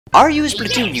Are you a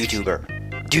Splatoon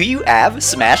YouTuber? Do you have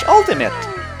Smash Ultimate?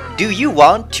 Do you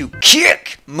want to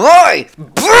kick my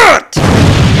butt?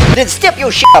 Then step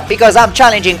your shit up because I'm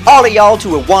challenging all of y'all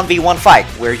to a 1v1 fight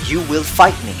where you will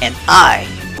fight me and I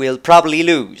will probably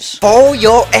lose. For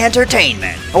your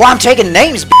entertainment. Oh, I'm taking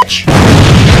names, bitch!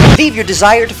 Leave your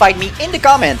desire to fight me in the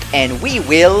comment and we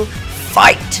will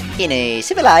fight in a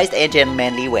civilized and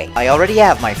gentlemanly way. I already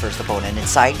have my first opponent in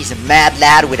sight. He's a mad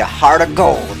lad with a heart of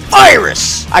gold.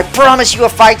 Virus! I promise you a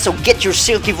fight, so get your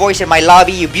silky voice in my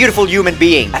lobby, you beautiful human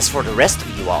being. As for the rest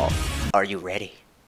of you all, are you ready?